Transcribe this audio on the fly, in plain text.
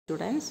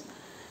Students,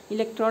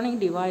 electronic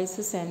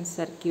devices and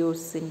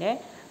circuits inde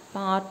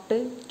part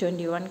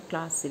 21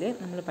 ക്ലാസ്സിൽ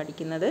നമ്മൾ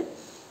പഠിക്കുന്നത്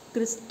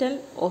ക്രിസ്റ്റൽ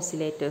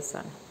ഓസിലേറ്റേഴ്സ്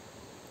ആണ്.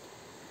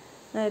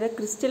 അതായത്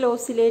ക്രിസ്റ്റൽ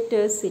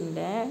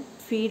ഓസിലേറ്റേഴ്സിൻ്റെ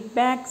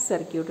ഫീഡ്ബാക്ക്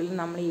സർക്യൂട്ടിൽ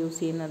നമ്മൾ യൂസ്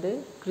ചെയ്യുന്നത്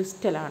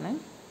ക്രിസ്റ്റലാണ്.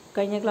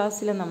 കഴിഞ്ഞ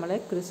ക്ലാസ്സിൽ നമ്മൾ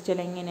ക്രിസ്റ്റൽ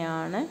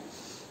എങ്ങനെയാണ്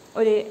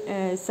ഒരു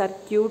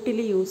സർക്യൂട്ടിൽ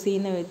യൂസ്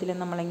ചെയ്യുന്ന വിധത്തിൽ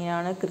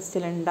നമ്മളെങ്ങനെയാണ്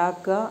ക്രിസ്റ്റൽ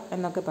ഉണ്ടാക്കുക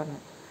എന്നൊക്കെ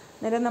പറഞ്ഞു.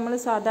 അന്നേരം നമ്മൾ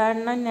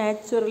സാധാരണ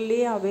നാച്ചുറലി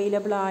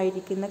അവൈലബിൾ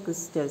ആയിരിക്കുന്ന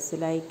crystals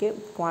like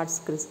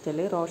quartz crystal,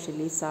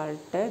 റോഷലി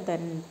salt,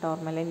 then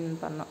ടോർമലിൻ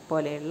പറഞ്ഞ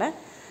പോലെയുള്ള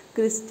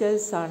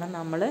ക്രിസ്റ്റൽസാണ്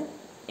നമ്മൾ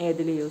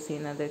ഏതിൽ യൂസ്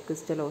ചെയ്യുന്നത്,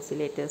 ക്രിസ്റ്റൽ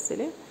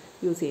ഓസിലേറ്റേഴ്സിൽ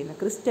യൂസ് ചെയ്യുന്നത്.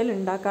 ക്രിസ്റ്റൽ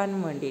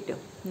ഉണ്ടാക്കാനും വേണ്ടിയിട്ട്.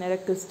 അന്നേരം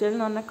ക്രിസ്റ്റൽ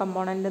എന്ന് പറഞ്ഞ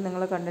കമ്പോണൻറ്റ്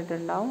നിങ്ങൾ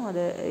കണ്ടിട്ടുണ്ടാവും.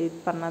 അത് ഈ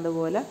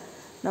പറഞ്ഞതുപോലെ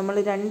നമ്മൾ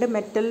രണ്ട്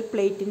മെറ്റൽ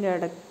പ്ലേറ്റിൻ്റെ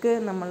ഇടയ്ക്ക്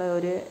നമ്മൾ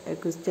ഒരു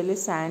ക്രിസ്റ്റൽ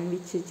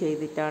സാൻഡ്വിച്ച്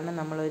ചെയ്തിട്ടാണ്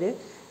നമ്മളൊരു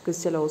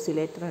ക്രിസ്റ്റൽ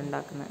ഓസിലേറ്റർ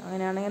ഉണ്ടാക്കുന്നത്.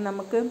 അങ്ങനെയാണെങ്കിൽ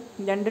നമുക്ക്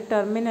രണ്ട്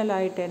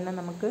ടെർമിനലായിട്ട് തന്നെ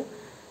നമുക്ക്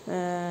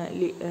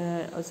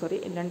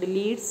രണ്ട്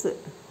ലീഡ്സ്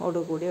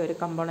ഓടുകൂടി ഒരു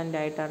കമ്പോണൻ്റ്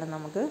ആയിട്ടാണ്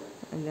നമുക്ക്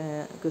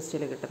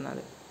ക്രിസ്റ്റൽ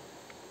കിട്ടുന്നത്.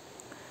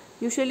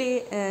 യൂഷ്വലി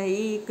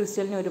ഈ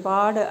ക്രിസ്റ്റലിന്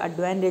ഒരുപാട്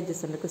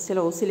അഡ്വാൻറ്റേജസ് ഉണ്ട്. ക്രിസ്റ്റൽ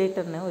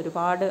ഓസിലേറ്ററിന്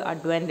ഒരുപാട്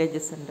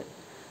അഡ്വാൻറ്റേജസ് ഉണ്ട്.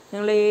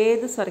 നിങ്ങൾ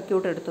ഏത്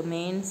സർക്യൂട്ട് എടുത്ത്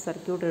മെയിൻ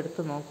സർക്യൂട്ട്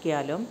എടുത്ത്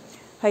നോക്കിയാലും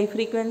ഹൈ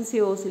ഫ്രീക്വൻസി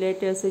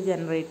ഓസിലേറ്റേഴ്സ്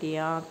ജനറേറ്റ്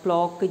ചെയ്യുക,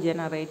 ക്ലോക്ക്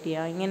ജനറേറ്റ്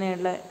ചെയ്യുക,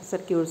 ഇങ്ങനെയുള്ള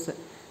സർക്യൂട്ട്സ്.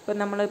 ഇപ്പോൾ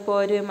നമ്മളിപ്പോൾ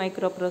ഒരു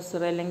മൈക്രോ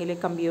പ്രോസസ്സർ അല്ലെങ്കിൽ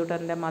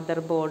കമ്പ്യൂട്ടറിൻ്റെ മദർ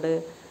ബോർഡ്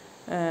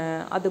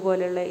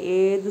അതുപോലെയുള്ള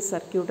ഏത്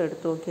സർക്യൂട്ട്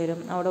എടുത്ത് നോക്കിയാലും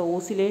അവിടെ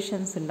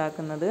ഓസിലേഷൻസ്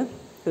ഉണ്ടാക്കുന്നത്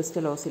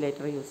ക്രിസ്റ്റൽ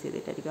ഓസിലേറ്റർ യൂസ്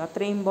ചെയ്തിട്ടായിരിക്കും.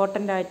 അത്രയും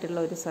ഇമ്പോർട്ടൻ്റ് ആയിട്ടുള്ള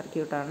ഒരു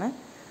സർക്യൂട്ടാണ്.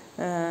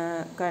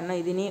 കാരണം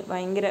ഇതിന്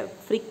ഭയങ്കര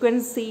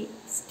ഫ്രീക്വൻസി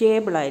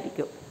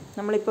സ്റ്റേബിളായിരിക്കും.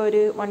 നമ്മളിപ്പോൾ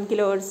ഒരു 1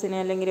 kHz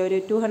അല്ലെങ്കിൽ ഒരു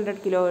 200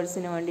 kHz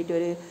വേണ്ടിയിട്ട്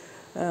ഒരു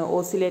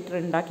ഓസിലേറ്റർ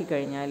ഉണ്ടാക്കി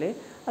കഴിഞ്ഞാൽ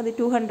അത്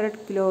 200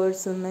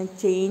 kHz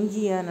ചേഞ്ച്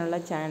ചെയ്യാനുള്ള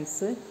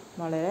ചാൻസ്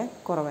വളരെ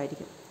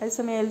കുറവായിരിക്കും.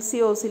 അതേസമയം LC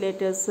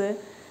ഓസിലേറ്റേഴ്സ്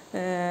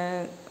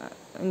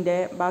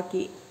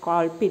ബാക്കി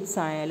കോൾപിറ്റ്സ്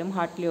ആയാലും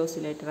ഹാർട്ട്ലി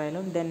ഓസിലേറ്റർ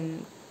ആയാലും ദെൻ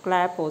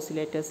ക്ലാപ്പ്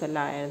ഓസിലേറ്റേഴ്സ്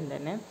എല്ലാം ആയാലും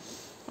തന്നെ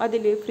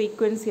അതിൽ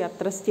ഫ്രീക്വൻസി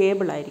അത്ര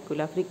സ്റ്റേബിൾ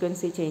ആയിരിക്കില്ല,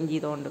 ഫ്രീക്വൻസി ചേഞ്ച്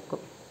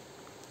ചെയ്തുകൊണ്ടിരിക്കും.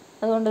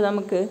 അതുകൊണ്ട്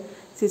നമുക്ക്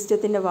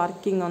സിസ്റ്റത്തിൻ്റെ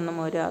വർക്കിംഗ് ഒന്നും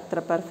അത്ര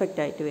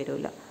പെർഫെക്റ്റ് ആയിട്ട്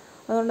വരില്ല.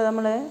 അതുകൊണ്ട്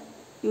നമ്മൾ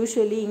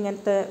യൂഷ്വലി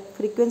ഇങ്ങനത്തെ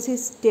ഫ്രീക്വൻസി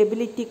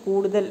സ്റ്റെബിലിറ്റി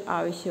കൂടുതൽ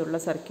ആവശ്യമുള്ള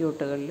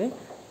സർക്യൂട്ടുകളിൽ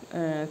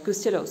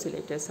ക്രിസ്റ്റൽ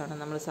ഓസിലേറ്റേഴ്സാണ്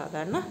നമ്മൾ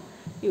സാധാരണ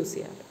യൂസ്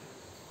ചെയ്യാറ്.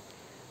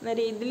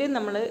 അന്നേരം ഇതിൽ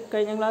നമ്മൾ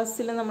കഴിഞ്ഞ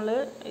ക്ലാസ്സിൽ നമ്മൾ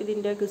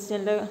ഇതിൻ്റെ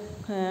ക്രിസ്റ്റലിൻ്റെ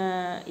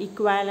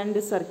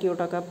ഇക്വാലൻ്റ്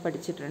സർക്യൂട്ടൊക്കെ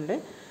പഠിച്ചിട്ടുണ്ട്.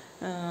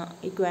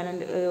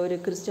 ഒരു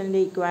ക്രിസ്റ്റലിൻ്റെ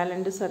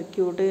ഇക്വാലൻ്റ്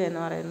സർക്യൂട്ട് എന്ന്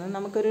പറയുന്നത്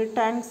നമുക്കൊരു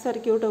ടാങ്ക്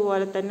സർക്യൂട്ട്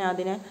പോലെ തന്നെ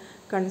അതിനെ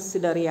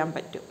കൺസിഡർ ചെയ്യാൻ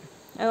പറ്റും.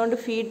 അതുകൊണ്ട്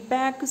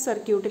ഫീഡ്ബാക്ക്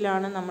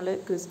സർക്യൂട്ടിലാണ് നമ്മൾ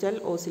ക്രിസ്റ്റൽ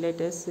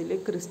ഓസിലേറ്റേഴ്സിൽ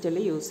ക്രിസ്റ്റൽ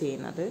യൂസ്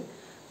ചെയ്യുന്നത്.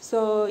 സോ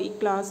ഈ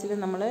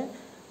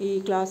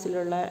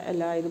ക്ലാസ്സിലുള്ള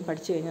എല്ലാ ഇതും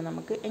പഠിച്ചു കഴിഞ്ഞാൽ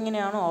നമുക്ക്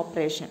എങ്ങനെയാണ്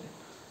ഓപ്പറേഷൻ,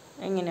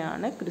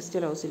 എങ്ങനെയാണ്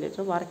ക്രിസ്റ്റൽ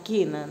ഓസിലേറ്റർ വർക്ക്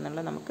ചെയ്യുന്നത്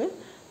എന്നുള്ളത് നമുക്ക്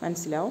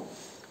മനസ്സിലാവും.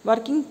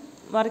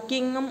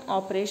 വർക്കിങ്ങും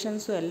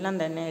ഓപ്പറേഷൻസും എല്ലാം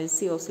തന്നെ LC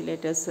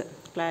ഓസിലേറ്റേഴ്സ്,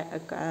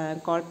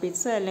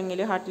 കോൾപിറ്റ്സ്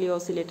അല്ലെങ്കിൽ ഹാർട്ട്ലി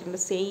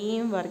ഓസിലേറ്ററിൻ്റെ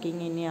സെയിം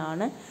വർക്കിംഗ്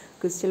തന്നെയാണ്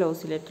ക്രിസ്റ്റൽ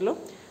ഓസിലേറ്ററിലും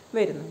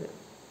വരുന്നത്.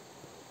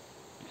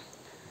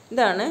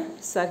 ഇതാണ്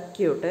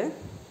സർക്യൂട്ട്.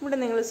 ഇവിടെ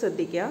നിങ്ങൾ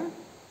ശ്രദ്ധിക്കുക,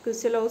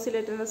 ക്രിസ്റ്റൽ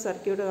ഓസിലേറ്ററിൻ്റെ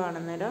സർക്യൂട്ട്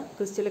കാണുന്നേരം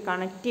ക്രിസ്റ്റൽ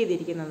കണക്ട്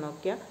ചെയ്തിരിക്കുന്നത്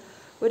നോക്കിയാൽ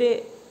ഒരു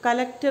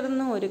കലക്ടറിൽ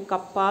നിന്ന് ഒരു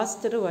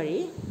കപ്പാസിറ്റർ വഴി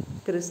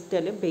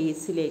ക്രിസ്റ്റൽ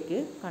ബേസിലേക്ക്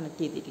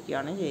കണക്ട്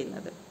ചെയ്തിരിക്കുകയാണ്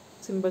ചെയ്യുന്നത്.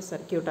 സിമ്പിൾ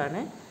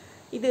സർക്യൂട്ടാണ്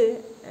ഇത്.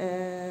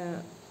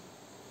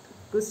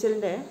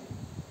 ക്രിസ്റ്റലിൻ്റെ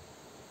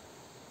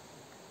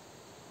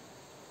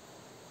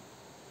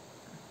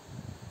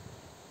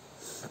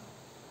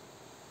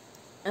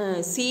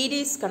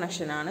സീരീസ്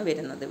കണക്ഷനാണ്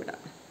വരുന്നത്. ഇവിടെ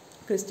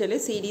ക്രിസ്റ്റൽ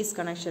സീരീസ്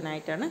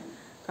കണക്ഷനായിട്ടാണ്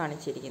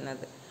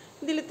കാണിച്ചിരിക്കുന്നത്.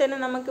 ഇതിൽ തന്നെ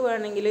നമുക്ക്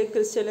വേണമെങ്കിൽ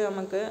ക്രിസ്റ്റൽ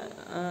നമുക്ക്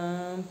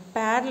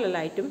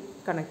പാരലലായിട്ടും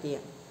കണക്ട്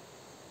ചെയ്യാം.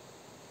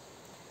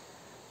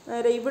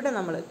 അതായത് ഇവിടെ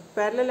നമ്മൾ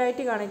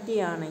പാരലലായിട്ട് കണക്ട്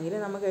ചെയ്യുകയാണെങ്കിൽ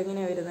നമുക്ക്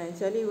എങ്ങനെയാണ് വരുന്നതെന്ന്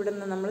വെച്ചാൽ ഇവിടെ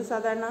നിന്ന് നമ്മൾ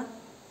സാധാരണ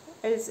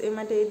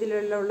മറ്റേ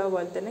ഇതിലുള്ള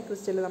പോലെ തന്നെ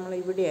ക്രിസ്റ്റൽ നമ്മൾ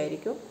ഇവിടെ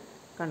ആയിരിക്കും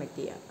കണക്ട്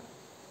ചെയ്യുക.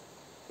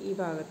 ഈ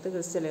ഭാഗത്ത്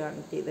ക്രിസ്റ്റൽ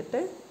കണക്ട്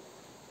ചെയ്തിട്ട്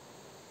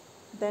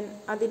ദെൻ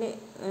അതിന്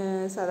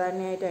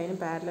സാധാരണയായിട്ട് അതിന്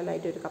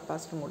പാരലലായിട്ട് ഒരു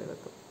കപ്പാസിറ്ററും കൂടി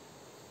വെക്കും.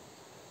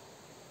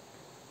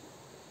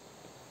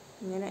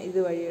 ഇങ്ങനെ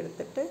ഇതുവഴി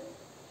എടുത്തിട്ട്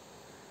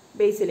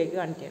ബേസിലേക്ക്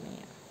കണക്ട്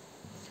ചെയ്യാം.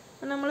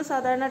 നമ്മൾ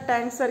സാധാരണ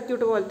ടാങ്ക്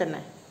സർക്യൂട്ട്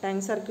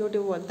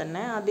പോലെ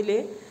തന്നെ അതിൽ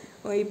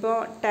ഇപ്പോൾ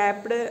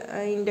ടാപ്ഡ്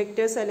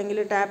ഇൻഡക്റ്റേഴ്സ് അല്ലെങ്കിൽ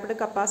ടാപ്ഡ്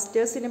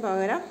കപ്പാസിറ്റേഴ്സിന്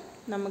പകരം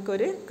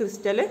നമുക്കൊരു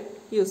ക്രിസ്റ്റൽ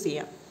യൂസ്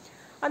ചെയ്യാം.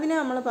 അതിനെ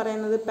നമ്മൾ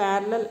പറയുന്നത്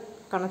പാരലൽ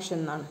കണക്ഷൻ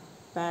എന്നാണ്.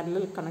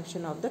 Parallel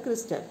connection of the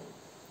crystal.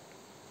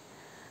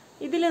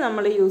 ഇതിൽ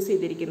നമ്മൾ യൂസ്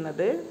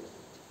ചെയ്തിരിക്കുന്നത്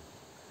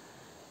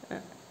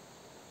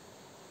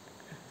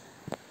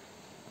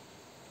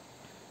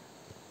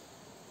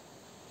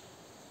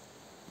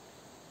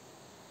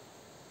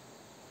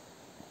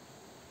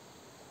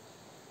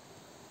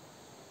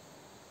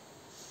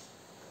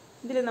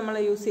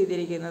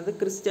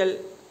ക്രിസ്റ്റൽ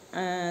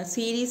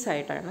സീരീസ്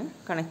ആയിട്ടാണ്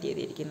കണക്ട്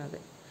ചെയ്തിരിക്കുന്നത്.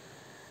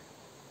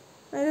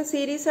 അതായത്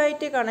സീരീസ്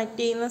ആയിട്ട് കണക്ട്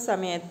ചെയ്യുന്ന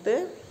സമയത്ത്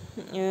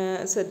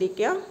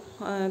ശ്രദ്ധിക്കുക,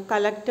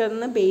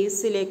 കളക്ടറിന്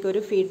ബേസിലേക്ക്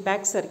ഒരു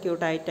ഫീഡ്ബാക്ക്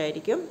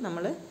സർക്യൂട്ടായിട്ടായിരിക്കും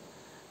നമ്മൾ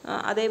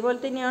അതേപോലെ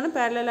തന്നെയാണ്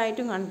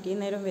പാരലലായിട്ടും കണക്ട്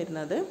ചെയ്യുന്നേരം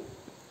വരുന്നത്.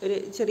 ഒരു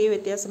ചെറിയ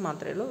വ്യത്യാസം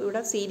മാത്രമേ ഉള്ളൂ.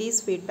 ഇവിടെ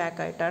സീരീസ്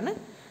ഫീഡ്ബാക്ക് ആയിട്ടാണ്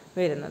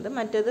വരുന്നത്.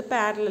 മറ്റേത്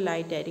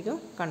പാരലലായിട്ടായിരിക്കും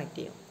കണക്ട്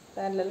ചെയ്യും.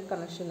 പാരലൽ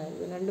കണക്ഷൻ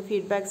ആയിരിക്കും. രണ്ട്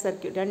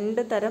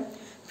തരം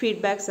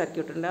ഫീഡ്ബാക്ക്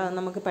സർക്യൂട്ട് ഉണ്ട്. അത്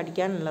നമുക്ക്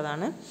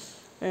പഠിക്കാനുള്ളതാണ്.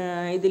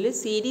 ഇതിൽ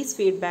സീരീസ്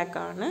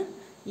ഫീഡ്ബാക്കാണ്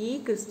ഈ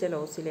ക്രിസ്റ്റൽ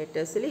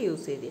ഓസിലേറ്റേഴ്സിൽ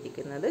യൂസ്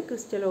ചെയ്തിരിക്കുന്നത്.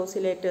 ക്രിസ്റ്റൽ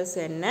ഓസിലേറ്റേഴ്സ്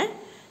തന്നെ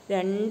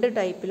രണ്ട്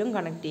ടൈപ്പിലും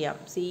കണക്ട് ചെയ്യാം.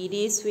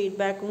 സീരീസ്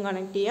ഫീഡ്ബാക്കും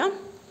കണക്ട് ചെയ്യാം,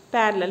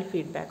 പാരലൽ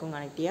ഫീഡ്ബാക്കും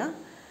കണക്ട് ചെയ്യാം.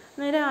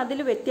 അന്നേരം അതിൽ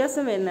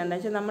വ്യത്യാസം വരുന്നുണ്ടെന്ന്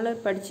വെച്ചാൽ നമ്മൾ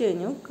പഠിച്ചു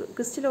കഴിഞ്ഞു.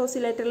 ക്രിസ്റ്റൽ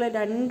ഓസിലേറ്ററിൽ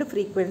രണ്ട്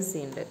ഫ്രീക്വൻസി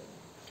ഉണ്ട്.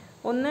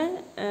 ഒന്ന്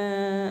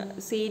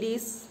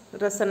series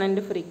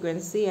resonant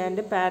frequency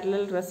and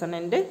parallel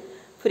resonant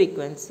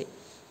frequency.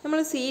 നമ്മൾ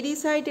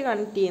സീരീസ് ആയിട്ട്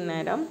കണക്ട് ചെയ്യുന്ന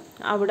നേരം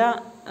അവിടെ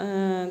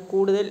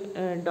കൂടുതൽ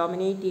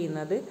ഡോമിനേറ്റ്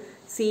ചെയ്യുന്നത്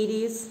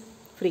സീരീസ്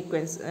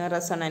ഫ്രീക്വൻസി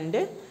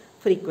റെസണൻറ്റ്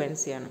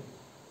ഫ്രീക്വൻസിയാണ്.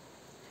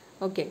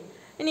 ഓക്കെ,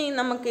 ഇനി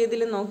നമുക്ക്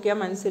ഇതിൽ നോക്കിയാൽ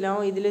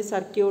മനസ്സിലാവും. ഇതിൽ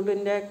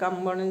സർക്യൂട്ടിൻ്റെ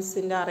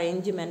കമ്പോണൻസിൻ്റെ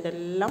അറേഞ്ച്മെൻ്റ്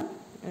എല്ലാം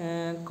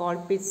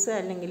കോൾപിറ്റ്സ്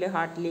അല്ലെങ്കിൽ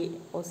ഹാർട്ട്ലി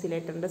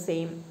ഓസിലേറ്ററിൻ്റെ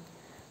സെയിം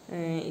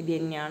ഇത്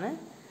തന്നെയാണ്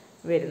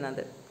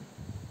വരുന്നത്.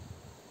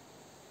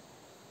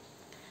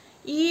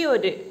 ഈ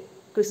ഒരു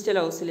ക്രിസ്റ്റൽ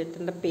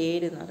ഓസിലേറ്ററിൻ്റെ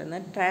പേര് എന്ന്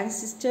പറയുന്നത്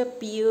ട്രാൻസിസ്റ്റർ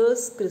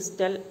പിയേഴ്സ്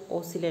ക്രിസ്റ്റൽ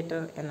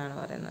ഓസിലേറ്റർ എന്നാണ്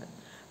പറയുന്നത്.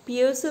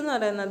 പിയേഴ്സ് എന്ന്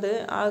പറയുന്നത്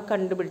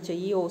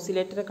ഈ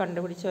ഓസിലേറ്റർ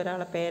കണ്ടുപിടിച്ച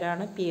ഒരാളുടെ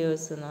പേരാണ്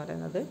പിയേഴ്സ് എന്ന്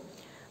പറയുന്നത്.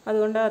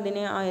 അതുകൊണ്ട്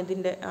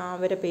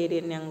അവരെ പേര്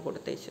തന്നെ അങ്ങ്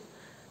കൊടുത്തേച്ചു.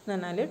 എന്ന്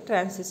പറഞ്ഞാൽ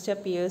ട്രാൻസിസ്റ്റർ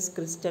പിയേഴ്സ്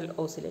ക്രിസ്റ്റൽ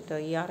ഓസിലേറ്റർ,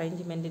 ഈ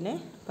അറേഞ്ച്മെൻറ്റിനെ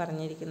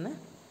പറഞ്ഞിരിക്കുന്ന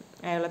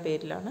അയാളുടെ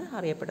പേരിലാണ്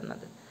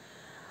അറിയപ്പെടുന്നത്.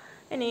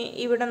 ഇനി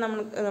ഇവിടെ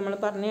നമ്മൾ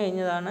പറഞ്ഞു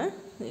കഴിഞ്ഞതാണ്.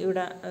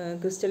 ഇവിടെ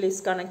crystal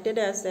is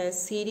connected as A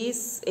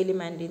series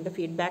element in the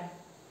feedback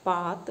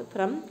path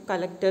from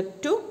collector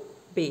to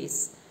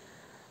base.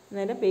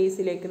 അന്നേരം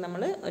ബേസിലേക്ക്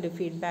നമ്മൾ ഒരു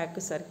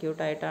ഫീഡ്ബാക്ക്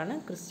സർക്യൂട്ടായിട്ടാണ്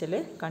ക്രിസ്റ്റൽ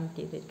കണക്ട്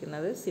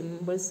ചെയ്തിരിക്കുന്നത്.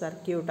 സിമ്പിൾ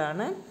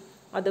സർക്യൂട്ടാണ്.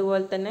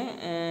 അതുപോലെ തന്നെ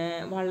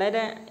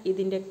വളരെ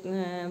ഇതിൻ്റെ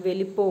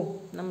വലിപ്പവും,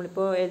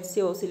 നമ്മളിപ്പോൾ LC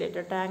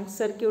ഓസിലേറ്റർ ടാങ്ക്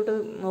സർക്യൂട്ട്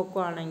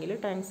നോക്കുകയാണെങ്കിൽ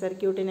ടാങ്ക്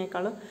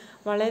സർക്യൂട്ടിനേക്കാളും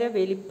വളരെ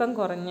വലിപ്പം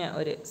കുറഞ്ഞ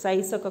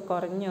സൈസൊക്കെ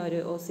കുറഞ്ഞ ഒരു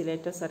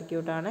ഓസിലേറ്റർ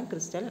സർക്യൂട്ടാണ്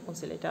ക്രിസ്റ്റൽ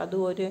ഓസിലേറ്റർ.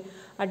 അതും ഒരു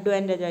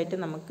അഡ്വാൻറ്റേജ് ആയിട്ട്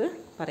നമുക്ക്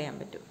പറയാൻ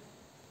പറ്റും.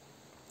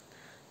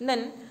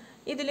 ദെൻ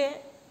ഇതിൽ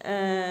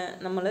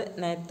നമ്മൾ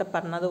നേരത്തെ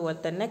പറഞ്ഞതുപോലെ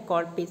തന്നെ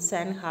കോൾപിറ്റ്സ്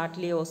ആൻഡ്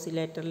ഹാർട്ട്ലി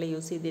ഓസിലേറ്ററിൽ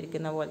യൂസ്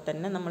ചെയ്തിരിക്കുന്ന പോലെ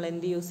തന്നെ നമ്മൾ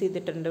എന്ത് യൂസ്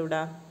ചെയ്തിട്ടുണ്ട്?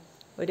 ഇവിടെ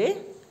ഒരു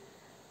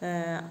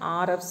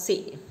RFC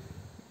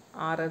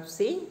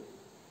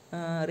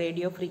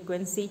radio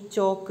frequency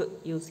chalk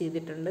use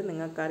ചെയ്തിട്ടുണ്ട്.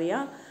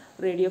 നിങ്ങൾക്കറിയാം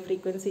റേഡിയോ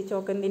ഫ്രീക്വൻസി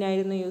ചോക്ക്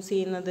എന്തിനായിരുന്നു യൂസ്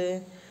ചെയ്യുന്നത്?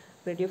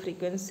 റേഡിയോ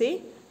ഫ്രീക്വൻസി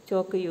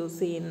ചോക്ക് യൂസ്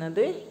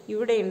ചെയ്യുന്നത്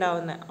ഇവിടെ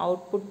ഉണ്ടാവുന്ന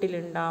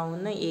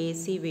ഔട്ട്പുട്ടിലുണ്ടാവുന്ന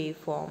AC വേവ്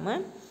ഫോം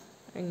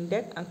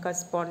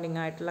കറസ്പോണ്ടിങ്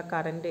ആയിട്ടുള്ള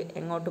കറണ്ട്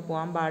എങ്ങോട്ട്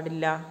പോകാൻ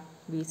പാടില്ല?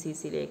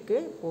 VCCയിലേക്ക്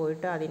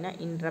പോയിട്ട് അതിനെ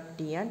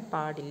ഇൻട്രപ്റ്റ് ചെയ്യാൻ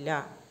പാടില്ല.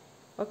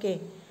 ഓക്കെ,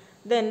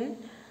 ദെൻ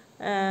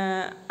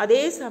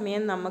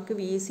അതേസമയം നമുക്ക്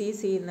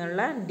VCC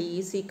എന്നുള്ള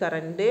DC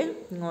കറണ്ട്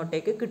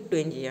ഇങ്ങോട്ടേക്ക്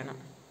കിട്ടുകയും ചെയ്യണം.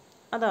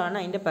 അതാണ്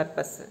അതിൻ്റെ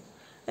പർപ്പസ്.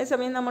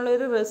 അതേസമയം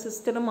നമ്മളൊരു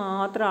റെസിസ്റ്റർ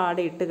മാത്രം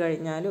ആടെ ഇട്ട്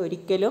കഴിഞ്ഞാൽ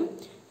ഒരിക്കലും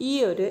ഈ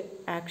ഒരു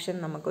ആക്ഷൻ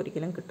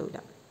നമുക്കൊരിക്കലും കിട്ടില്ല.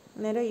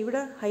 അന്നേരം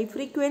ഇവിടെ ഹൈ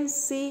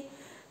ഫ്രീക്വൻസി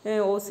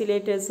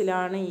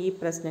ഓസിലേറ്റേഴ്സിലാണ് ഈ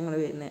പ്രശ്നങ്ങൾ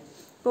വരുന്നത്.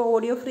 ഇപ്പോൾ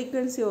ഓഡിയോ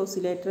ഫ്രീക്വൻസി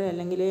ഓസിലേറ്റർ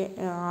അല്ലെങ്കിൽ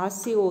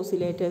RC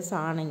ഓസിലേറ്റേഴ്സ്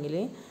ആണെങ്കിൽ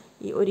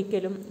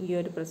ഒരിക്കലും ഈ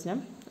ഒരു പ്രശ്നം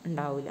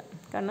ഉണ്ടാവില്ല.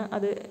 കാരണം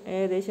അത്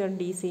ഏകദേശം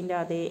DCൻ്റെ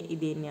അതേ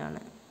ഇത്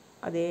തന്നെയാണ്,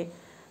 അതേ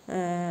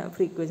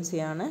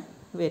ഫ്രീക്വൻസിയാണ്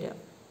വരിക.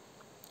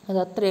 അത്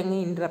അത്രയങ്ങ്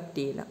ഇൻട്രപ്റ്റ്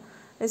ചെയ്യില്ല.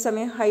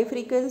 അതേസമയം ഹൈ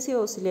ഫ്രീക്വൻസി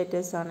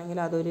ഓസിലേറ്റേഴ്സ് ആണെങ്കിൽ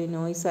അതൊരു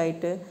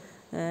നോയ്സായിട്ട്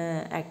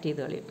ആക്ട്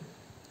ചെയ്ത് കളയും.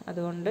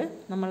 അതുകൊണ്ട്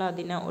നമ്മൾ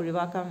അതിനെ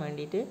ഒഴിവാക്കാൻ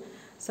വേണ്ടിയിട്ട്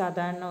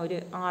സാധാരണ ഒരു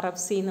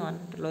RFC എന്ന്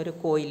പറഞ്ഞിട്ടുള്ള ഒരു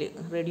കോയിൽ,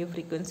 റേഡിയോ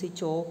ഫ്രീക്വൻസി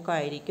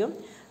ചോക്കായിരിക്കും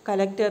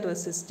കലക്ടർ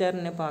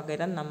റെസിസ്റ്ററിന്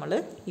പകരം നമ്മൾ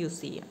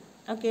യൂസ് ചെയ്യും.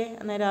 ഓക്കെ,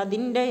 അന്നേരം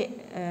അതിൻ്റെ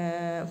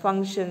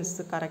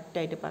ഫങ്ഷൻസ്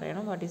കറക്റ്റായിട്ട്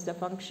പറയണം. What is the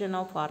function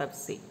of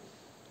RFC?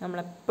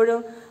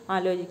 നമ്മളെപ്പോഴും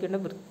ആലോചിക്കേണ്ട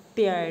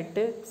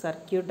വൃത്തിയായിട്ട്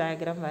സർക്യൂട്ട്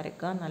ഡയഗ്രാം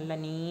വരയ്ക്കുക, നല്ല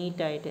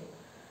നീറ്റായിട്ട്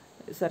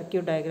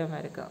സർക്യൂട്ട് ഡയഗ്രാം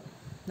വരയ്ക്കുക.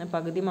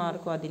 പകുതി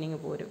മാർക്കും അതിനിങ്ങ്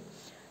പോരും.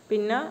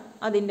 പിന്നെ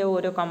അതിൻ്റെ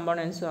ഓരോ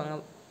കമ്പോണൻസും അങ്ങ്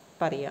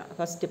പറയുക.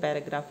 First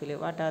പാരഗ്രാഫിൽ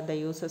what are the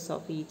uses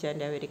of each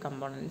and every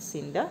components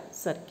in the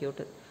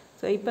circuit.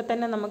 So ഇപ്പം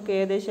തന്നെ നമുക്ക്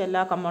ഏകദേശം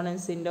എല്ലാ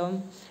കമ്പോണൻസിൻ്റെയും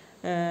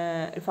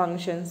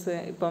ഫങ്ഷൻസ്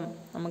ഇപ്പം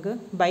നമുക്ക്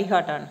by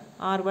ഹാർട്ടാണ്.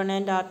 R1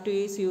 and R2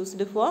 is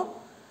used for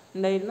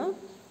എന്തായിരുന്നു?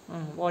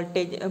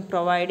 Voltage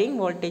providing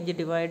voltage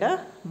divider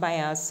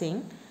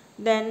biasing.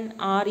 Then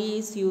RE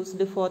is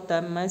used for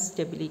thermal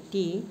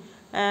stability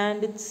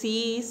and C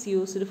is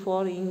used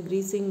for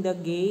increasing the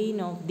gain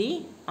of the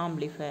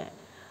amplifier.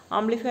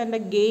 ആംപ്ലിഫയറിൻ്റെ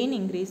gain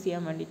increase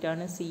ചെയ്യാൻ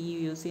വേണ്ടിയിട്ടാണ് CE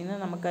use ചെയ്യുന്നത്.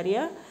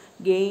 നമുക്കറിയാം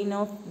gain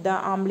of the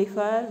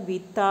amplifier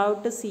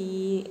without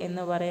CE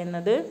എന്ന്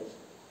പറയുന്നത്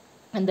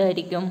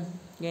എന്തായിരിക്കും?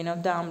 Gain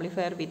of the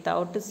amplifier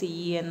without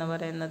CE എന്ന്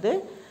പറയുന്നത്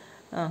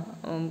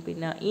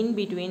പിന്നെ ഇൻ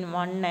ബിറ്റ്വീൻ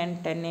 1 and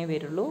 10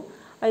 വരുള്ളൂ.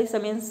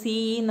 അതേസമയം CE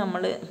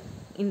നമ്മൾ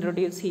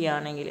ഇൻട്രൊഡ്യൂസ്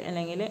ചെയ്യുകയാണെങ്കിൽ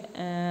അല്ലെങ്കിൽ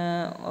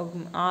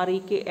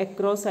REക്ക്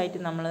അക്രോസ്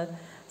ആയിട്ട് നമ്മൾ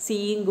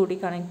CEയും കൂടി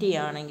കണക്ട്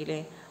ചെയ്യുകയാണെങ്കിൽ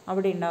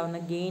അവിടെ ഉണ്ടാകുന്ന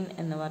ഗെയിൻ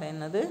എന്ന്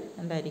പറയുന്നത്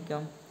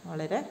എന്തായിരിക്കും?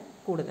 വളരെ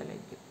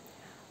കൂടുതലായിരിക്കും.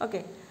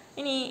 ഓക്കെ,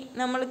 ഇനി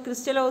നമ്മൾ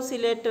ക്രിസ്റ്റൽ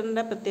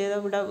ഓസിലേറ്ററിൻ്റെ പ്രത്യേകത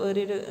ഇവിടെ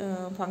വേറൊരു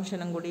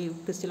ഫംഗ്ഷനും കൂടി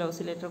ക്രിസ്റ്റൽ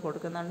ഓസിലേറ്റർ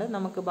കൊടുക്കുന്നുണ്ട്.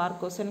 നമുക്ക്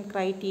ബാർക്കോസൻ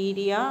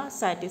ക്രൈറ്റീരിയ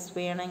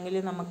സാറ്റിസ്ഫൈ ചെയ്യണമെങ്കിൽ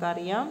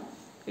നമുക്കറിയാം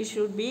it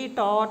should be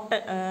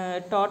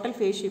total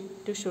phase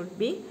shift should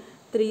be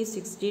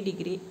 360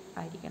 degree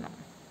ആയിരിക്കണം.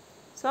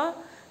 So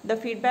the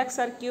feedback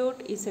circuit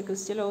is a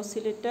crystal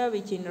oscillator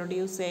which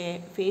introduces a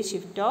phase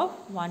shift of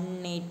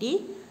 180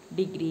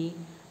 degree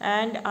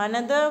and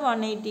another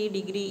 180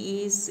 degree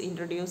is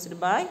introduced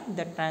by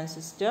the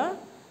transistor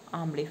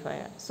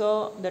amplifier. So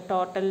the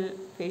total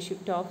phase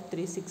shift of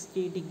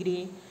 360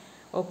 degree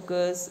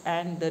occurs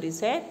and there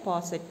is a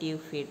positive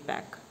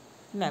feedback.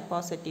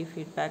 Positive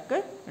feedback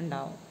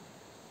ഉണ്ടാവും,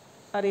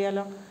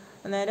 അറിയാലോ.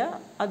 അന്നേരം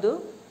അത്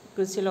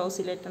crystal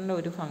ഓസിലേറ്ററിൻ്റെ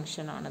ഒരു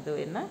ഫങ്ഷനാണത്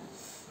വരുന്നത്.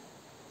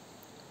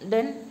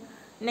 Then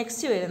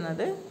next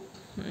വരുന്നത്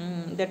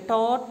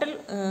total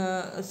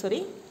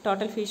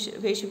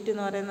phase shift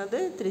എന്ന് പറയുന്നത്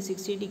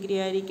 360 degree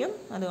ആയിരിക്കും.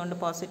 അതുകൊണ്ട്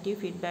പോസിറ്റീവ്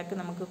ഫീഡ്ബാക്ക്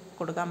നമുക്ക്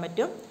കൊടുക്കാൻ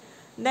പറ്റും.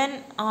 ദെൻ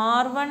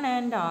R1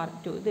 ആൻഡ്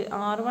R2, ഇത്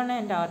R1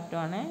 ആൻഡ് R2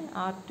 ആണ്.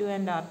 R2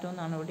 ആൻഡ് R2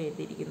 എന്നാണ് ഇവിടെ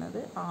എഴുതിയിരിക്കുന്നത്.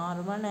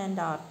 R1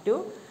 and R2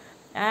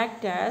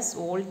 act as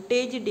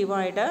voltage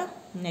divider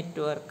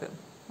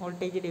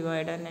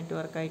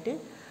നെറ്റ്വർക്കായിട്ട്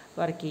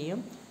work ചെയ്യും.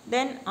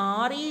 Then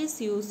R is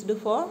used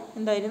for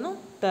എന്തായിരുന്നു?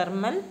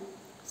 തെർമൽ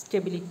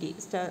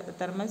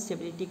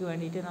സ്റ്റെബിലിറ്റിക്ക്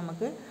വേണ്ടിയിട്ട്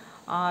നമുക്ക്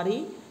RE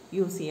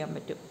യൂസ് ചെയ്യാൻ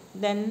പറ്റും.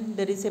 Then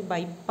there is A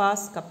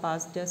bypass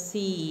capacitor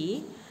CE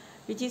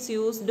which is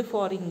used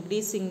for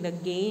increasing the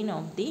gain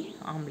of the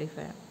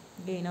amplifier.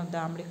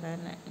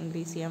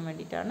 Increase ചെയ്യാൻ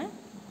വേണ്ടിയിട്ടാണ്.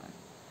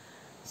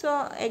 So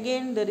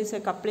again there is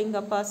a coupling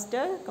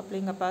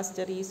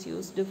capacitor is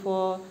used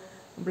for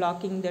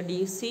blocking the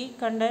DC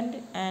current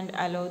and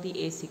allow the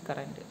AC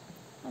current.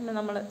 അല്ല,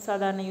 നമ്മൾ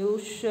സാധാരണ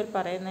usual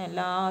പറയുന്ന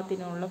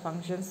എല്ലാത്തിനുമുള്ള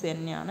functions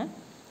തന്നെയാണ്,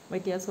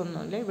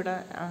 വ്യത്യാസമൊന്നുമില്ല. ഇവിടെ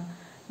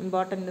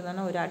important എന്ന്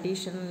പറഞ്ഞാൽ ഒരു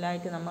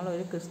അഡീഷണലായിട്ട് നമ്മൾ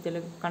ഒരു ക്രിസ്റ്റൽ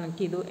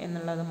കണക്ട് ചെയ്തു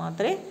എന്നുള്ളത്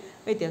മാത്രമേ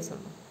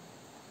വ്യത്യാസമുള്ളൂ.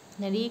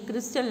 ഈ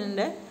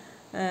ക്രിസ്റ്റലിൻ്റെ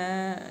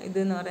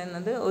ഇതെന്ന്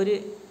പറയുന്നത് ഒരു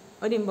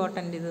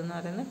ഇമ്പോർട്ടൻ്റ് ഇതെന്ന്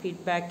പറയുന്നത്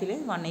ഫീഡ്ബാക്കിൽ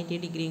 180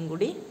 ഡിഗ്രിയും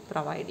കൂടി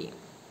പ്രൊവൈഡ് ചെയ്യും,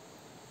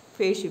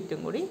 ഫേസ് ഷിഫ്റ്റും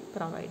കൂടി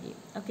പ്രൊവൈഡ്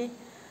ചെയ്യും. Okay,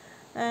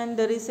 and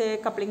there is a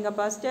coupling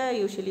capacitor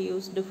usually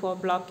used for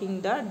blocking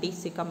the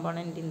DC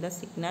component in the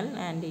signal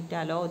and it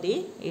allow the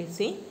AC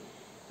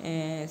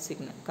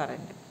signal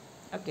current.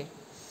 Okay,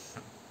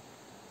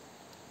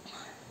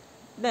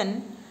 then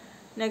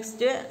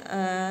next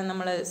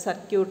നമ്മൾ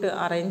circuit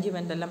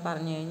arrangement എല്ലാം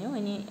പറഞ്ഞു കഴിഞ്ഞു.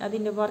 ഇനി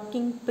അതിൻ്റെ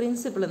working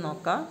principle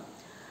നോക്കാം.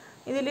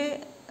 ഇതിൽ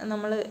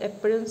നമ്മൾ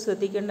എപ്പോഴും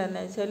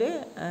ശ്രദ്ധിക്കേണ്ടതെന്ന് വെച്ചാൽ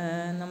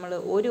നമ്മൾ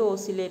ഒരു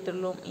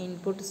ഓസിലേറ്ററിലും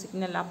ഇൻപുട്ട്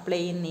സിഗ്നൽ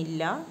അപ്ലൈ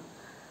ചെയ്യുന്നില്ല.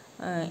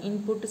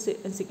 ഇൻപുട്ട്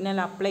സിഗ്നൽ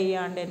അപ്ലൈ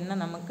ചെയ്യാണ്ട് തന്നെ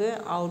നമുക്ക്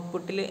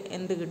ഔട്ട്പുട്ടിൽ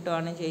എന്ത്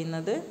കിട്ടുകയാണ്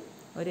ചെയ്യുന്നത്?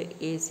 ഒരു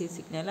AC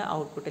സിഗ്നൽ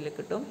ഔട്ട്പുട്ടിൽ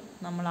കിട്ടും.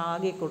 നമ്മൾ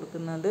ആകെ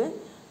കൊടുക്കുന്നത്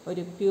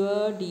ഒരു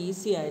പ്യുവർ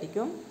DC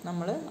ആയിരിക്കും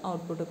നമ്മൾ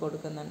ഔട്ട്പുട്ട്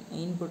കൊടുക്കുന്നത്.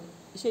 ഇൻപുട്ട്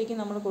ശരിക്കും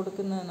നമ്മൾ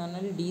കൊടുക്കുന്നതെന്ന്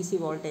പറഞ്ഞാൽ DC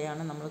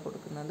വോൾട്ടേജാണ് നമ്മൾ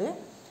കൊടുക്കുന്നത്.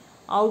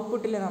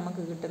 ഔട്ട്പുട്ടിൽ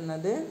നമുക്ക്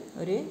കിട്ടുന്നത്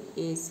ഒരു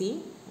AC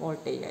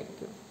വോൾട്ടേജ്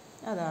ആയിരിക്കും.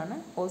 അതാണ്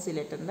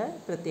ഓസിലേറ്ററിൻ്റെ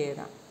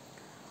പ്രത്യേകത.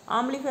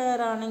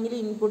 ആംപ്ലിഫയർ ആണെങ്കിൽ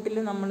ഇൻപുട്ടിൽ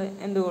നമ്മൾ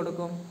എന്ത്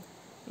കൊടുക്കും?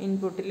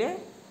 ഇൻപുട്ടിൽ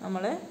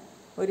നമ്മൾ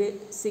ഒരു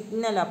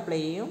സിഗ്നൽ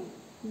അപ്ലൈ ചെയ്യും.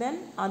 ദെൻ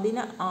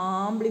അതിനെ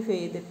ആംപ്ലിഫൈ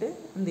ചെയ്തിട്ട്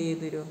എന്ത്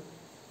ചെയ്തു തരും?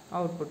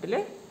 ഔട്ട്പുട്ടിൽ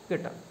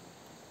കിട്ടും.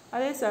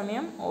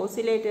 അതേസമയം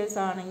ഓസിലേറ്റേഴ്സ്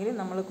ആണെങ്കിൽ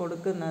നമ്മൾ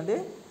കൊടുക്കുന്നത്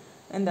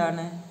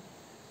എന്താണ്?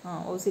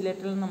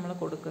 ഓസിലേറ്ററിൽ നമ്മൾ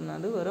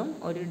കൊടുക്കുന്നത് വെറും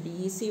ഒരു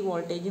DC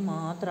വോൾട്ടേജ്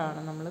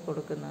മാത്രമാണ് നമ്മൾ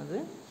കൊടുക്കുന്നത്.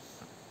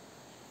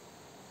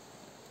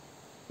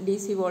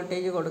 DC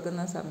വോൾട്ടേജ്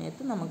കൊടുക്കുന്ന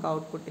സമയത്ത് നമുക്ക്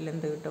ഔട്ട്പുട്ടിൽ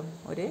എന്ത് കിട്ടും?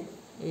 ഒരു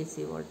AC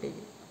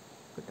വോൾട്ടേജ്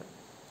കിട്ടും.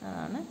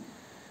 അതാണ്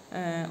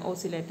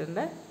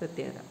ഓസിലേറ്ററിൻ്റെ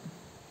പ്രത്യേകത.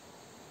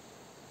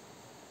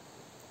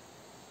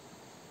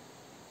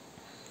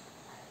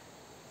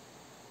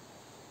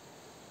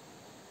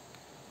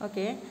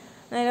 ഓക്കെ,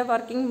 നേരെ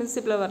working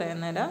principle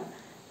പറയുന്നേരം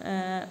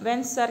when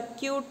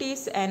circuit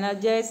is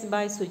energized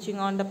by switching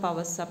on the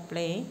power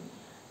supply,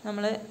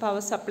 നമ്മൾ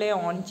പവർ സപ്ലൈ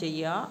ഓൺ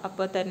ചെയ്യുക,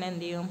 അപ്പോൾ തന്നെ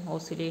എന്ത് ചെയ്യും?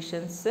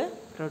 ഓസിലേഷൻസ്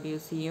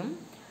പ്രൊഡ്യൂസ് ചെയ്യും.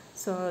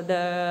 So the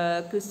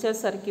crystal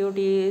circuit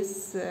is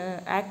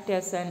act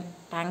as an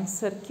tank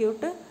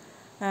circuit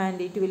and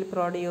it will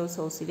produce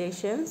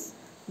oscillations.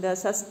 The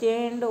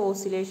sustained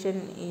oscillation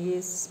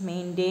is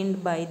maintained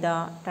by the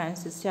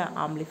transistor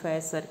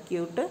amplifier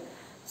circuit.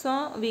 So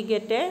we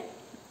get a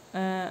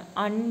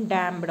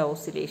undamped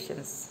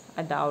oscillations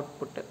at the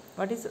output.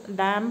 What is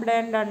damped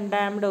and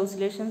undamped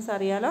oscillations?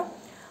 അറിയാലോ.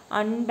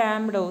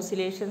 undamped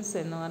oscillations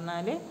എന്ന്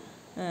പറഞ്ഞാൽ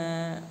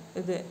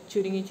ഇത്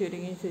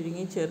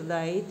ചുരുങ്ങി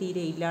ചെറുതായി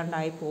തീരെ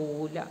ഇല്ലാണ്ടായി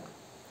പോവില്ല.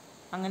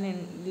 അങ്ങനെ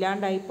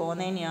ഇല്ലാണ്ടായി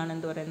പോകുന്നതിനെയാണ്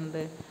എന്ത്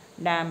പറയുന്നത്?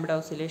 ഡാംപ്ഡ്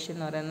ഓസിലേഷൻ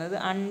എന്ന് പറയുന്നത്.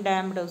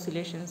 അൺഡാംപ്ഡ്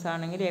ഓസിലേഷൻസ്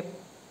ആണെങ്കിൽ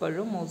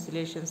എപ്പോഴും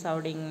ഓസിലേഷൻസ്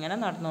അവിടെ ഇങ്ങനെ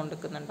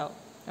നടന്നുകൊണ്ടിരിക്കുന്നുണ്ടാവും.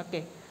 ഓക്കെ,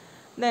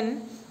 ദെൻ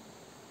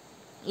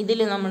ഇതിൽ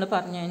നമ്മൾ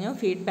പറഞ്ഞു കഴിഞ്ഞു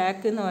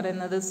ഫീഡ്ബാക്ക് എന്ന്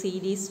പറയുന്നത്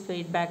സീരീസ്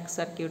ഫീഡ്ബാക്ക്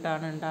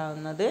സർക്യൂട്ടാണ്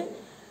ഉണ്ടാകുന്നത്.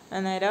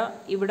 അന്നേരം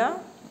ഇവിടെ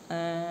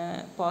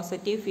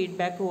പോസിറ്റീവ്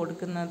ഫീഡ്ബാക്ക്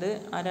കൊടുക്കുന്നത്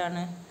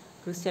ആരാണ്?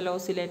 ക്രിസ്റ്റൽ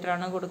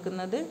ഓസിലേറ്ററാണ്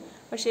കൊടുക്കുന്നത്.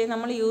 പക്ഷേ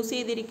നമ്മൾ യൂസ്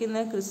ചെയ്തിരിക്കുന്ന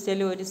ക്രിസ്റ്റൽ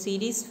ഒരു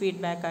സീരീസ്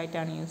ഫീഡ്ബാക്ക്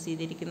ആയിട്ടാണ് യൂസ്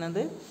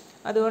ചെയ്തിരിക്കുന്നത്.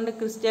 അതുകൊണ്ട്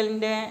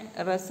ക്രിസ്റ്റലിൻ്റെ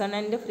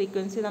റെസണൻറ്റ്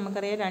ഫ്രീക്വൻസി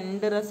നമുക്കറിയാം,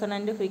 2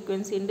 റെസണൻറ്റ്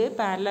ഫ്രീക്വൻസി ഉണ്ട്.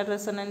 പാരലൽ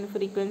റെസണൻറ്റ്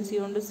ഫ്രീക്വൻസി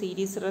ഉണ്ട്,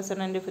 സീരീസ്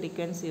റെസണൻറ്റ്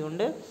ഫ്രീക്വൻസി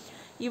ഉണ്ട്.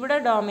 ഇവിടെ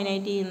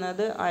ഡോമിനേറ്റ്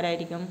ചെയ്യുന്നത്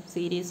ആരായിരിക്കും?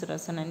 സീരീസ്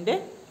റെസണൻറ്റ്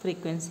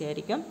ഫ്രീക്വൻസി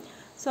ആയിരിക്കും.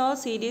 സോ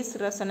സീരീസ്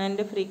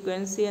റെസണൻറ്റ്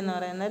ഫ്രീക്വൻസി എന്ന്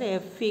പറയുന്നത്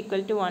F =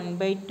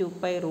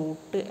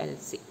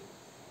 1/2π√LC.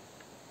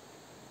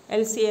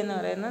 LC എന്ന്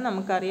പറയുന്നത്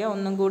നമുക്കറിയാം.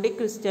 ഒന്നും കൂടി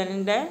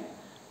ക്രിസ്റ്റലിൻ്റെ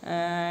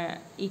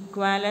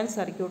ഇക്വാലൻറ്റ്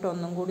സർക്യൂട്ട്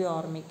ഒന്നും കൂടി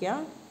ഓർമ്മിക്കുക.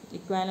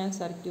 ഇക്വാലൻറ്റ്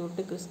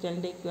സർക്യൂട്ട്,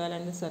 ക്രിസ്റ്റലിൻ്റെ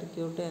ഇക്വാലൻറ്റ്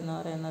സർക്യൂട്ട് എന്ന്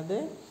പറയുന്നത്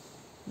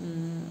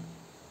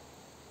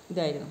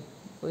ഇതായിരുന്നു.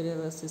 ഒരു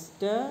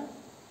resistor,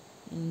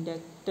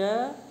 inductor,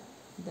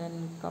 then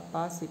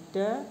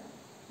capacitor,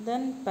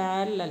 then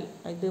parallel.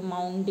 ഇത്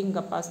മൗണ്ടിങ്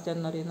കപ്പാസിറ്റർ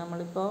എന്ന് പറയും.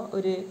 നമ്മളിപ്പോൾ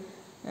ഒരു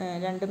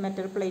 2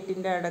 മെറ്റൽ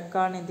പ്ലേറ്റിൻ്റെ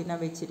ഇടക്കാണ് ഇതിനെ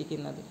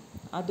വെച്ചിരിക്കുന്നത്.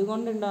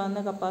 അതുകൊണ്ടുണ്ടാകുന്ന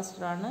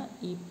കപ്പാസിറ്ററാണ്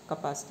ഈ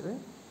കപ്പാസിറ്റർ.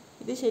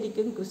 ഇത്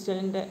ശരിക്കും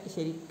ക്രിസ്റ്റലിൻ്റെ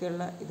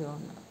ശരിക്കുള്ള ഇത്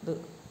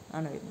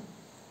ആണ് വരുന്നത്.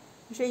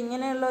 പക്ഷേ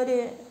ഇങ്ങനെയുള്ളൊരു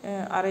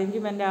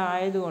അറേഞ്ച്മെൻ്റ്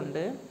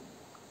ആയതുകൊണ്ട്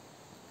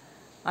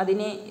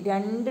അതിന്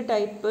 2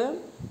 ടൈപ്പ്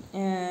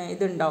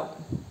ഇതുണ്ടാവും,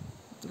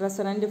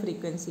 റെസണൻറ്റ്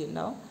ഫ്രീക്വൻസി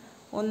ഉണ്ടാവും.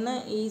 ഒന്ന്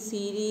ഈ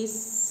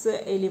സീരീസ്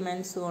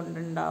എലിമെൻറ്റ്സ്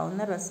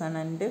കൊണ്ടുണ്ടാവുന്ന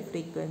റെസണൻറ്റ്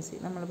ഫ്രീക്വൻസി,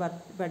 നമ്മൾ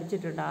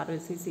പഠിച്ചിട്ടുണ്ട്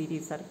RLC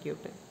series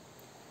circuit.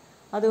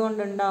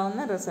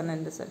 അതുകൊണ്ടുണ്ടാവുന്ന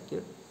resonant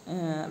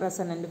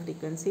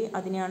frequency,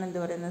 അതിനെയാണ് എന്ത്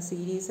പറയുന്നത്?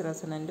 സീരീസ്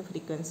റെസണൻറ്റ്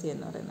ഫ്രീക്വൻസി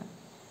എന്ന് പറയുന്നത്.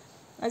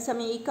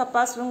 അതേസമയം ഈ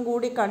കപ്പാസിറ്ററും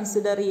കൂടി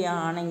കൺസിഡർ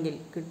ചെയ്യുകയാണെങ്കിൽ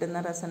കിട്ടുന്ന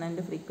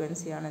റെസണൻറ്റ്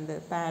ഫ്രീക്വൻസിയാണ് എന്ത്?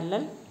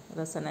 Parallel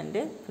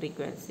resonant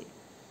frequency.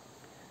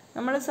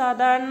 നമ്മൾ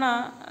സാധാരണ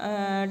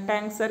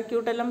ടാങ്ക്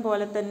സർക്യൂട്ടെല്ലാം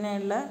പോലെ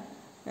തന്നെയുള്ള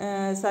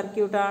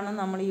സർക്യൂട്ടാണ്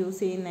നമ്മൾ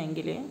യൂസ്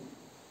ചെയ്യുന്നതെങ്കിൽ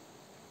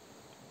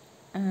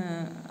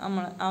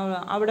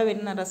അവിടെ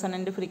വരുന്ന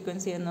റെസണൻറ്റ്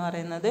ഫ്രീക്വൻസി എന്ന്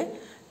പറയുന്നത്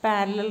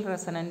പാരലൽ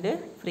റെസണൻറ്റ്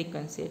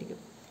ഫ്രീക്വൻസി ആയിരിക്കും.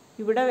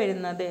 ഇവിടെ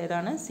വരുന്നത്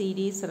ഏതാണ്?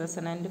 Series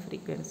resonant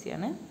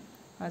ഫ്രീക്വൻസിയാണ്.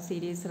 ആ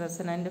സീരീസ്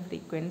റെസണൻറ്റ്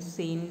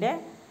ഫ്രീക്വൻസീൻ്റെ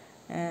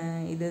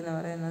ഇതെന്ന്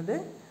പറയുന്നത്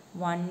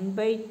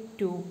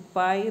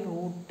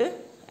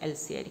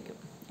 1/2π√LC ആയിരിക്കും.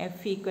 F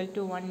 =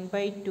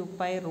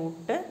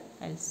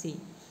 1/2π√LC.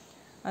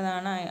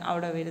 അതാണ്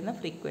അവിടെ വരുന്ന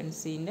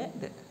ഫ്രീക്വൻസീൻ്റെ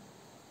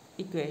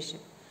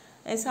ഇക്വേഷൻ.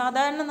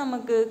 സാധാരണ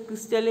നമുക്ക്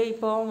ക്രിസ്റ്റൽ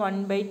ഇപ്പോൾ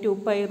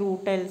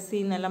 1/2π√LC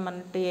എന്നെല്ലാം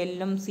പറഞ്ഞിട്ട്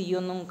എല്ലും സി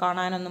ഒന്നും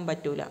കാണാനൊന്നും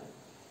പറ്റൂല.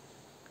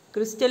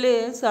 ക്രിസ്റ്റൽ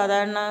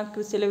സാധാരണ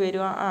ക്രിസ്റ്റൽ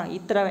വരിക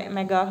ഇത്ര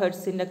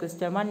മെഗാഹെർട്സിൻ്റെ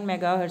ക്രിസ്റ്റൽ, 1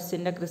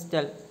 മെഗാഹെർട്സിൻ്റെ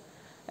ക്രിസ്റ്റൽ,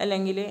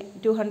 അല്ലെങ്കിൽ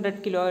 200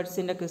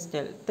 കിലോഹെർട്സിൻ്റെ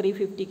ക്രിസ്റ്റൽ,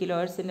 350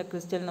 കിലോഹെർട്സിൻ്റെ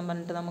ക്രിസ്റ്റൽ എന്ന്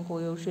പറഞ്ഞിട്ട് നമുക്ക്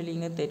യൂഷ്വലി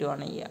ഇങ്ങനെ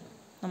തരുവാണ് ചെയ്യുക.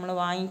 നമ്മൾ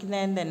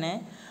വാങ്ങിക്കുന്നതിന് തന്നെ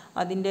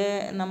അതിൻ്റെ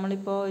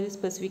നമ്മളിപ്പോൾ ഒരു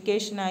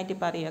സ്പെസിഫിക്കേഷനായിട്ട്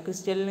പറയുക,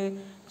 ക്രിസ്റ്റലിന്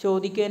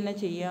ചോദിക്കുക തന്നെ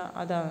ചെയ്യുക,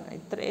 അതാണ്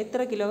എത്ര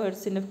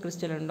കിലോഹെർട്സിൻ്റെ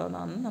ക്രിസ്റ്റൽ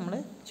ഉണ്ടോയെന്നാണ് നമ്മൾ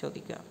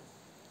ചോദിക്കുക.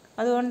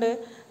 അതുകൊണ്ട്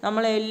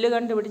നമ്മൾ എല്ല്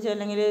കണ്ടുപിടിച്ച്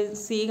അല്ലെങ്കിൽ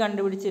സി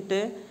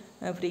കണ്ടുപിടിച്ചിട്ട്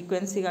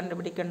ഫ്രീക്വൻസി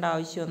കണ്ടുപിടിക്കേണ്ട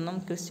ആവശ്യമൊന്നും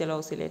ക്രിസ്റ്റൽ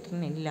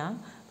ഓസിലേറ്ററിനില്ല.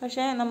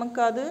 പക്ഷേ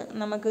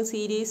നമുക്ക്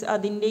സീരീസ്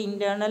അതിൻ്റെ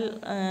ഇൻറ്റേർണൽ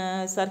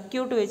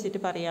സർക്യൂട്ട് വെച്ചിട്ട്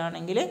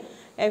പറയുകയാണെങ്കിൽ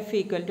F =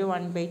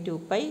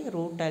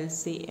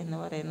 1/2π√LC എന്ന്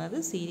പറയുന്നത്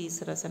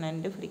സീരീസ്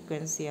റെസണൻറ്റ്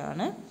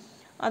ഫ്രീക്വൻസിയാണ്.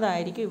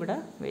 അതായിരിക്കും ഇവിടെ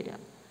വരിക.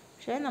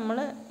 പക്ഷേ നമ്മൾ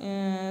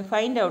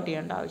ഫൈൻഡ് ഔട്ട്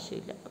ചെയ്യേണ്ട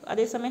ആവശ്യമില്ല.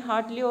 അതേസമയം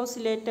ഹാർട്ട്ലി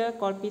ഓസിലേറ്റർ,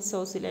 കോൾപിറ്റ്സ്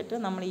ഓസിലേറ്റർ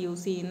നമ്മൾ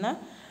യൂസ് ചെയ്യുന്ന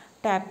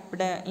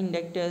ടാപ്ഡ്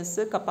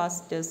ഇൻഡക്റ്റേഴ്സ്,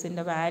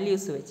 കപ്പാസിറ്റേഴ്സിൻ്റെ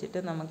വാല്യൂസ് വെച്ചിട്ട്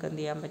നമുക്ക്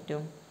എന്ത് ചെയ്യാൻ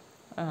പറ്റും?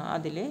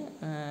 അതിൽ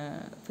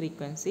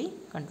ഫ്രീക്വൻസി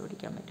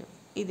കണ്ടുപിടിക്കാൻ പറ്റും.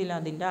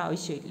 ഇതിലതിൻ്റെ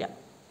ആവശ്യമില്ല.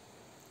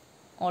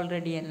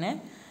 ഓൾറെഡി തന്നെ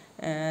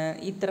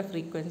ഇത്ര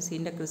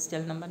ഫ്രീക്വൻസീൻ്റെ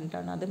ക്രിസ്റ്റൽ എന്ന്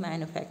പറഞ്ഞിട്ടാണ് അത്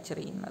മാനുഫാക്ചർ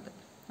ചെയ്യുന്നത്.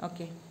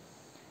 ഓക്കെ,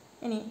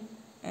 ഇനി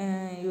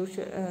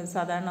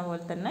സാധാരണ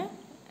പോലെ തന്നെ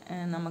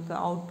നമുക്ക്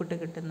ഔട്ട്പുട്ട്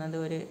കിട്ടുന്നത്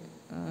ഒരു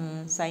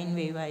സൈൻ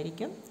വേവ്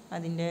ആയിരിക്കും.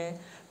 അതിൻ്റെ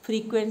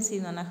ഫ്രീക്വൻസി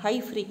എന്ന് പറഞ്ഞാൽ ഹൈ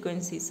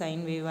ഫ്രീക്വൻസി സൈൻ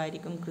വേവ്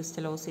ആയിരിക്കും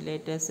ക്രിസ്റ്റൽ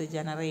ഓസിലേറ്റേഴ്സ്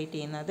ജനറേറ്റ്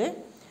ചെയ്യുന്നത്.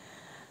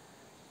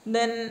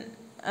 ദെൻ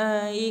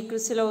ഈ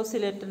ക്രിസ്റ്റൽ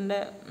ഓസിലേറ്ററിൻ്റെ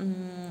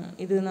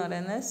ഇതെന്ന്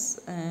പറയുന്നത്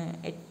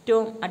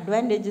ഏറ്റവും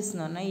അഡ്വാൻറ്റേജസ്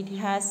എന്ന് പറഞ്ഞാൽ it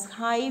has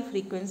high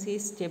frequency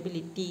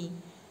stability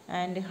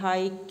and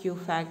high Q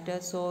factor.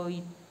 So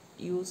it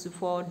use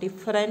for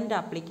different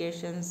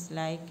applications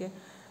like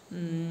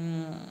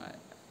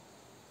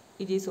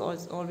it is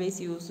always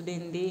used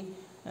in the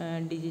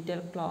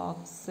digital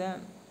clocks,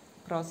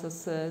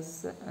 processors,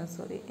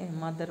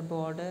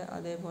 motherboard.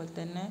 അതേപോലെ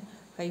തന്നെ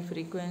high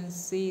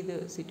frequency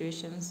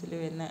സിറ്റുവേഷൻസിൽ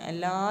വരുന്ന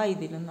എല്ലാ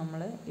ഇതിലും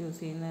നമ്മൾ യൂസ്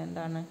ചെയ്യുന്നത്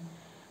എന്താണ്?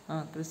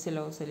 ക്രിസ്റ്റൽ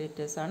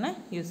ഓസിലേറ്റേഴ്സാണ്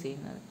യൂസ്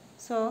ചെയ്യുന്നത്.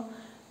 So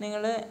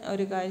നിങ്ങൾ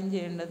ഒരു കാര്യം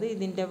ചെയ്യേണ്ടത്,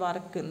 ഇതിൻ്റെ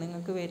വർക്ക്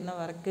നിങ്ങൾക്ക് വരുന്ന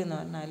വർക്ക് എന്ന്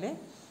പറഞ്ഞാൽ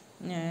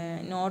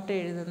നോട്ട്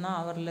എഴുതുന്ന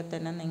അവറിൽ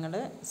തന്നെ നിങ്ങൾ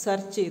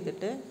സെർച്ച്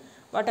ചെയ്തിട്ട്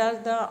what are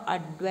the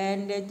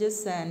advantages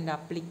and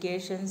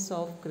applications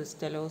of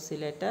crystal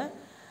oscillator,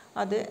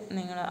 അത്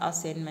നിങ്ങൾ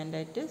അസൈൻമെൻ്റ്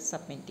ആയിട്ട്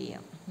സബ്മിറ്റ്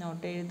ചെയ്യാം.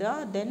 നോട്ട് എഴുതുക.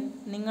 ദെൻ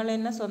നിങ്ങൾ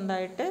തന്നെ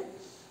സ്വന്തമായിട്ട്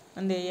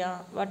എന്ത്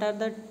ചെയ്യുക? What are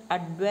the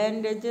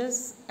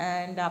advantages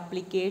and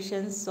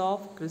applications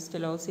of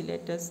crystal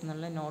oscillators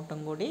എന്നുള്ള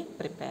നോട്ടും കൂടി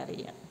പ്രിപ്പയർ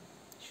ചെയ്യാം.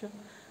 ഷുവർ.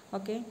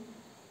 Okay,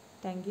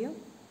 thank you.